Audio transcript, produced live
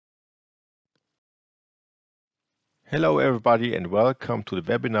Hello everybody and welcome to the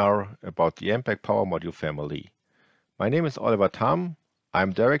webinar about the eMPack power module family. My name is Oliver Tam.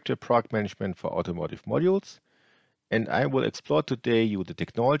 I'm Director of Product Management for Automotive Modules, and I will explore today the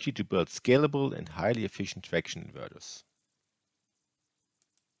technology to build scalable and highly efficient traction inverters.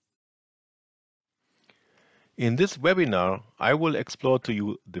 In this webinar, I will explore to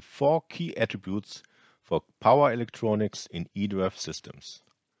you the 4 key attributes for power electronics in eDrive systems,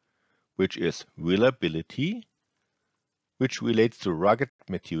 which is reliability, which relates to rugged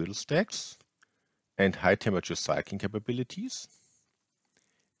material stacks and high temperature cycling capabilities.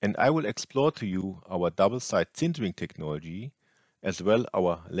 And I will explore to you our double-side sintering technology as well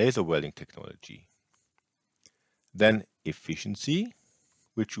our laser welding technology. Then efficiency,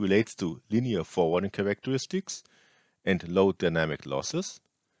 which relates to linear forwarding characteristics and low dynamic losses.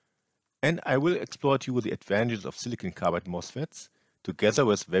 And I will explore to you the advantages of silicon carbide MOSFETs together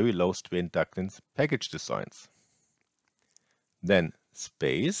with very low strain ductance package designs. Then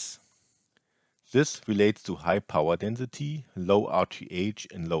space. This relates to high power density, low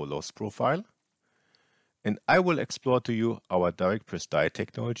RTH and low loss profile. And I will explore to you our direct press die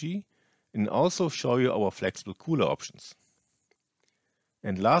technology and also show you our flexible cooler options.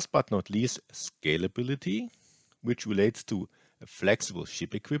 And last but not least, scalability, which relates to a flexible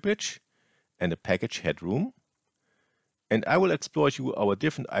ship equipage and a package headroom. And I will explore to you our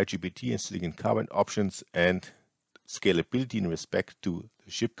different IGBT and silicon carbide options and scalability in respect to the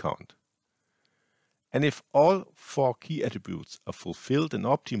ship count. And if all 4 key attributes are fulfilled and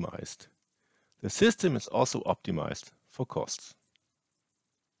optimized, the system is also optimized for costs.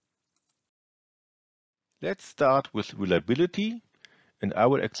 Let's start with reliability, and I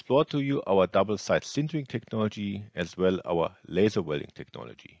will explore to you our double-side sintering technology as well our laser welding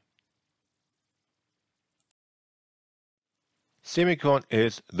technology. Semikron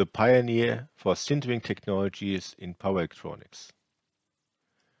is the pioneer for sintering technologies in power electronics.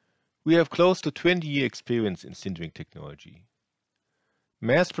 We have close to 20-year experience in sintering technology.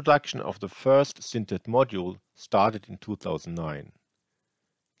 Mass production of the first sintered module started in 2009.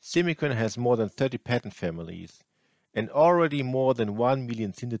 Semikron has more than 30 patent families, and already more than 1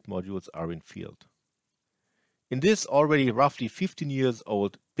 million sintered modules are in field. In this already roughly 15 years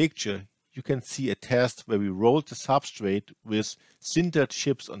old picture, you can see a test where we rolled the substrate with sintered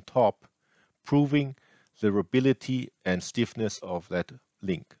chips on top, proving the durability and stiffness of that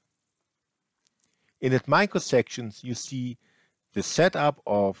link. In the microsections, you see the setup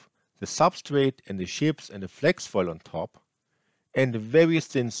of the substrate and the chips and the flex foil on top, and the very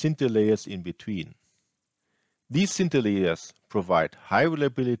thin sinter layers in between. These sinter layers provide high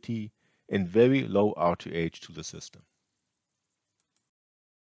reliability and very low RTH to the system.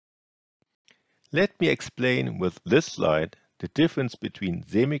 Let me explain with this slide the difference between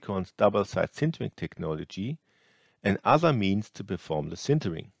Semikron's double-side sintering technology and other means to perform the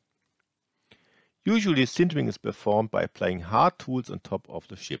sintering. Usually sintering is performed by applying hard tools on top of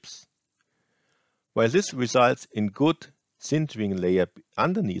the chips. While this results in good sintering layer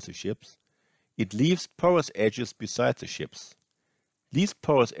underneath the chips, it leaves porous edges beside the chips. These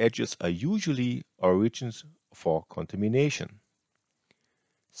porous edges are usually origins for contamination.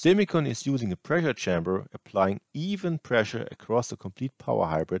 Semikron is using a pressure chamber applying even pressure across the complete power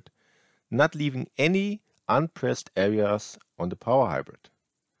hybrid, not leaving any unpressed areas on the power hybrid.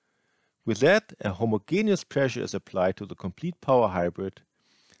 With that, a homogeneous pressure is applied to the complete power hybrid,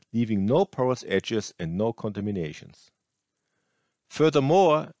 leaving no porous edges and no contaminations.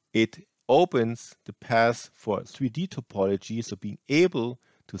 Furthermore, it opens the path for 3D topology, so being able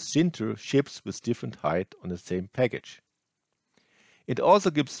to sinter chips with different height on the same package. It also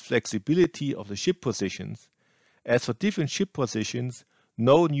gives flexibility of the chip positions, as for different chip positions,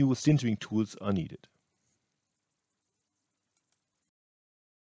 no new sintering tools are needed.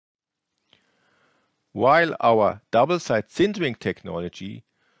 While our double-side sintering technology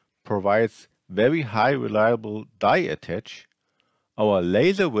provides very high reliable die attach, our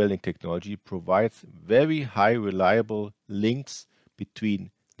laser welding technology provides very high reliable links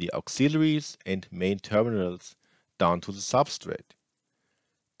between the auxiliaries and main terminals down to the substrate.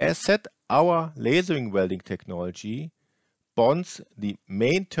 As said, our lasering welding technology bonds the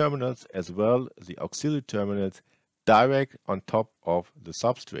main terminals as well as the auxiliary terminals direct on top of the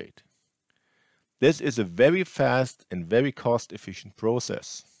substrate. This is a very fast and very cost-efficient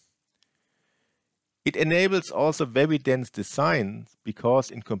process. It enables also very dense designs because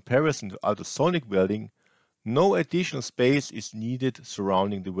in comparison to ultrasonic welding, no additional space is needed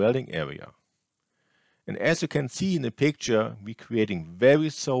surrounding the welding area. And as you can see in the picture, we're creating very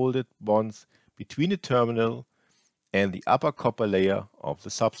solid bonds between the terminal and the upper copper layer of the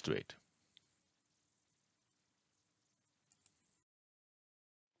substrate.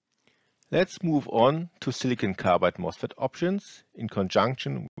 Let's move on to silicon carbide MOSFET options in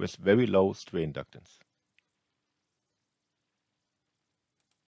conjunction with very low strain inductance.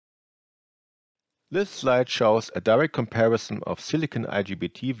 This slide shows a direct comparison of silicon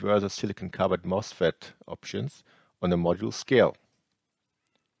IGBT versus silicon carbide MOSFET options on a module scale.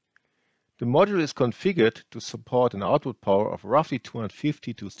 The module is configured to support an output power of roughly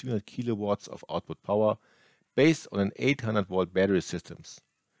 250 to 300 kilowatts of output power based on an 800 volt battery systems.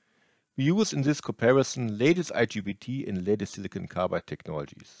 We use in this comparison latest IGBT and latest silicon carbide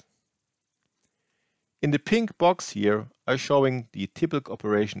technologies. In the pink box here I'm showing the typical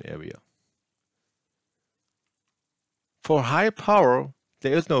operation area. For high power,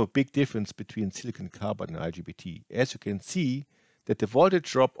 there is no big difference between silicon carbide and IGBT. As you can see, that the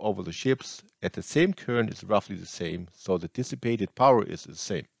voltage drop over the chips at the same current is roughly the same, so the dissipated power is the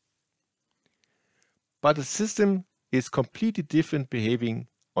same. But the system is completely different behaving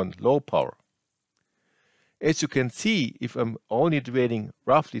on low power. As you can see, if I'm only draining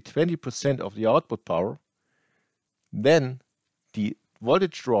roughly 20% of the output power, then the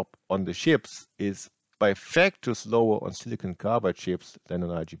voltage drop on the chips is by factors lower on silicon carbide chips than on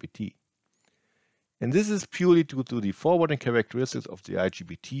IGBT. And this is purely due to the forwarding characteristics of the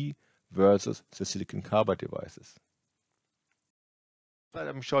IGBT versus the silicon carbide devices. But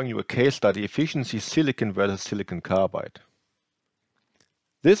I'm showing you a case study, efficiency silicon versus silicon carbide.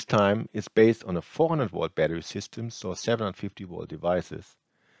 This time is based on a 400 volt battery system, so 750 volt devices,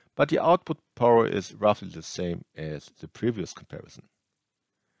 but the output power is roughly the same as the previous comparison.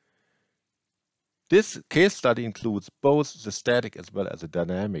 This case study includes both the static as well as the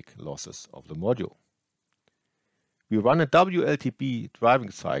dynamic losses of the module. We run a WLTP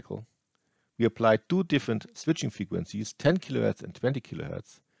driving cycle. We applied two different switching frequencies, 10 kHz and 20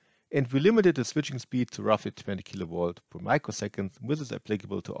 kHz, and we limited the switching speed to roughly 20 kV per microsecond, which is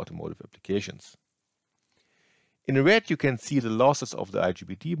applicable to automotive applications. In red you can see the losses of the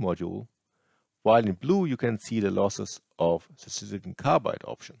IGBT module, while in blue you can see the losses of the silicon carbide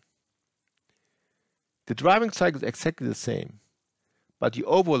option. The driving cycle is exactly the same, but the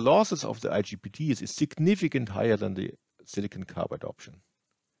overall losses of the IGBT is significantly higher than the silicon carbide option.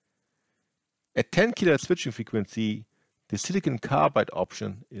 At 10 kHz switching frequency, the silicon carbide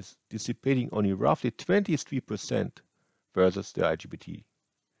option is dissipating only roughly 23% versus the IGBT.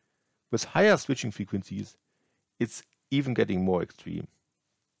 With higher switching frequencies, it's even getting more extreme.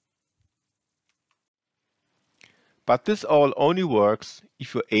 But this all only works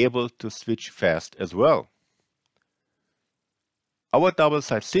if you're able to switch fast as well. Our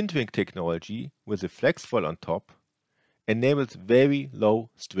double-side sintering technology with a flex foil on top enables very low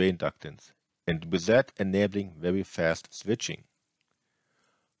strain inductance, and with that enabling very fast switching.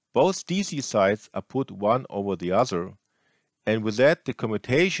 Both DC sides are put one over the other, and with that the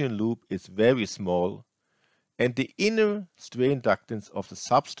commutation loop is very small, and the inner strain inductance of the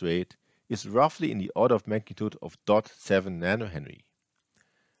substrate is roughly in the order of magnitude of 0.7 nanohenry.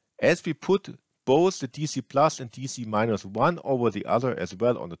 As we put both the DC plus and DC minus one over the other as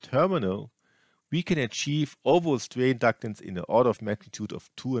well on the terminal, we can achieve overall strain inductance in the order of magnitude of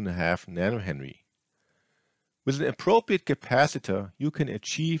 2.5 nanohenry. With an appropriate capacitor, you can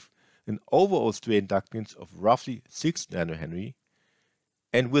achieve an overall strain inductance of roughly 6 nanohenry,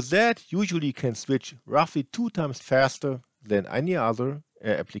 and with that usually you can switch roughly 2 times faster than any other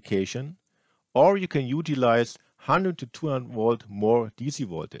application, or you can utilize 100 to 200 volt more DC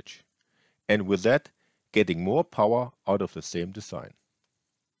voltage, and with that getting more power out of the same design.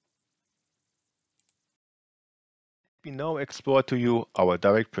 Let me now explore to you our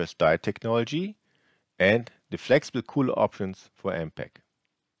direct press die technology and the flexible cooler options for eMPack.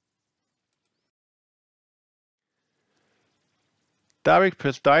 Direct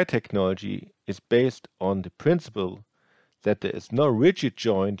press die technology is based on the principle that there is no rigid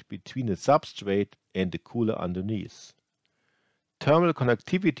joint between the substrate and the cooler underneath. Thermal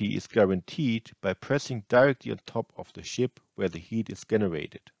conductivity is guaranteed by pressing directly on top of the chip where the heat is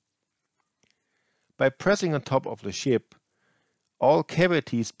generated. By pressing on top of the chip, all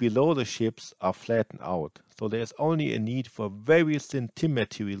cavities below the chips are flattened out, so there is only a need for very thin tin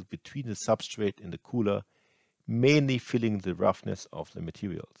material between the substrate and the cooler, mainly filling the roughness of the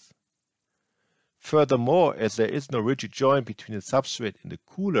materials. Furthermore, as there is no rigid joint between the substrate and the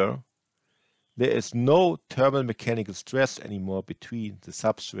cooler, there is no thermal mechanical stress anymore between the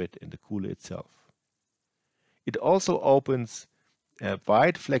substrate and the cooler itself. It also opens a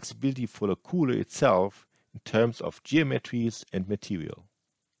wide flexibility for the cooler itself in terms of geometries and material.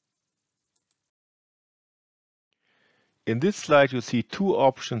 In this slide you see two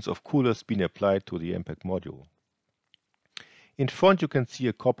options of coolers being applied to the eMPack module. In front you can see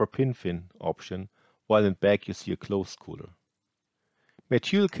a copper pin-fin option, while in back you see a closed cooler.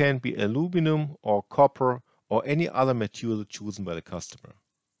 Material can be aluminum or copper or any other material chosen by the customer.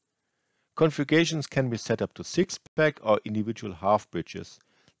 Configurations can be set up to 6-pack or individual half bridges,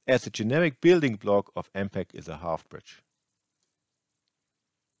 as the generic building block of eMPack is a half bridge.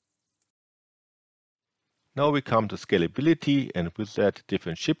 Now we come to scalability, and with that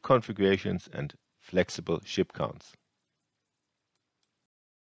different chip configurations and flexible chip counts.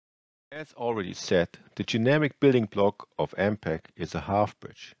 As already said, the generic building block of eMPack is a half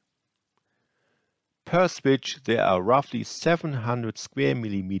bridge. Per switch there are roughly 700 square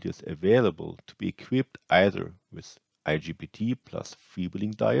millimeters available to be equipped either with IGBT plus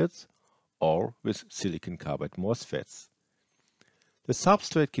freewheeling diodes or with silicon carbide MOSFETs. The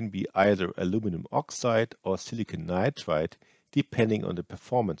substrate can be either aluminum oxide or silicon nitride depending on the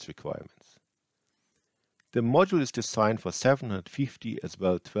performance requirements. The module is designed for 750 as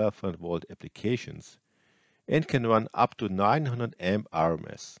well 1200 volt applications and can run up to 900 amp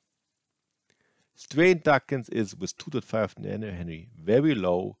RMS. Strain inductance is with 2.5 nH very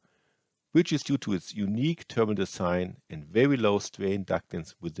low, which is due to its unique terminal design and very low strain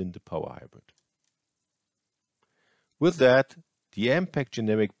inductance within the power hybrid. With that, the eMPack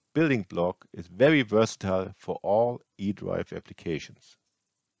generic building block is very versatile for all eDrive applications.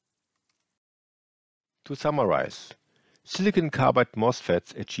 To summarize, silicon carbide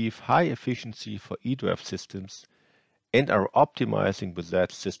MOSFETs achieve high efficiency for eDrive systems and are optimizing with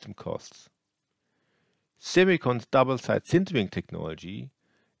that system costs. Semikron's double-side sintering technology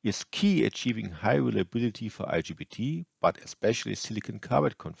is key achieving high reliability for IGBT, but especially silicon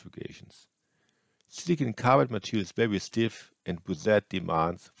carbide configurations. Silicon carbide material is very stiff and with that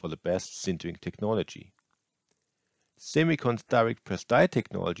demands for the best sintering technology. Semikron's direct press die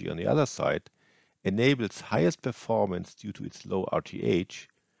technology on the other side enables highest performance due to its low RTH,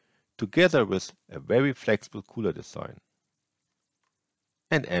 together with a very flexible cooler design.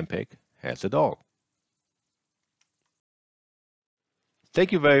 And eMPack has it all.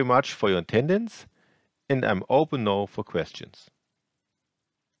 Thank you very much for your attendance, and I'm open now for questions.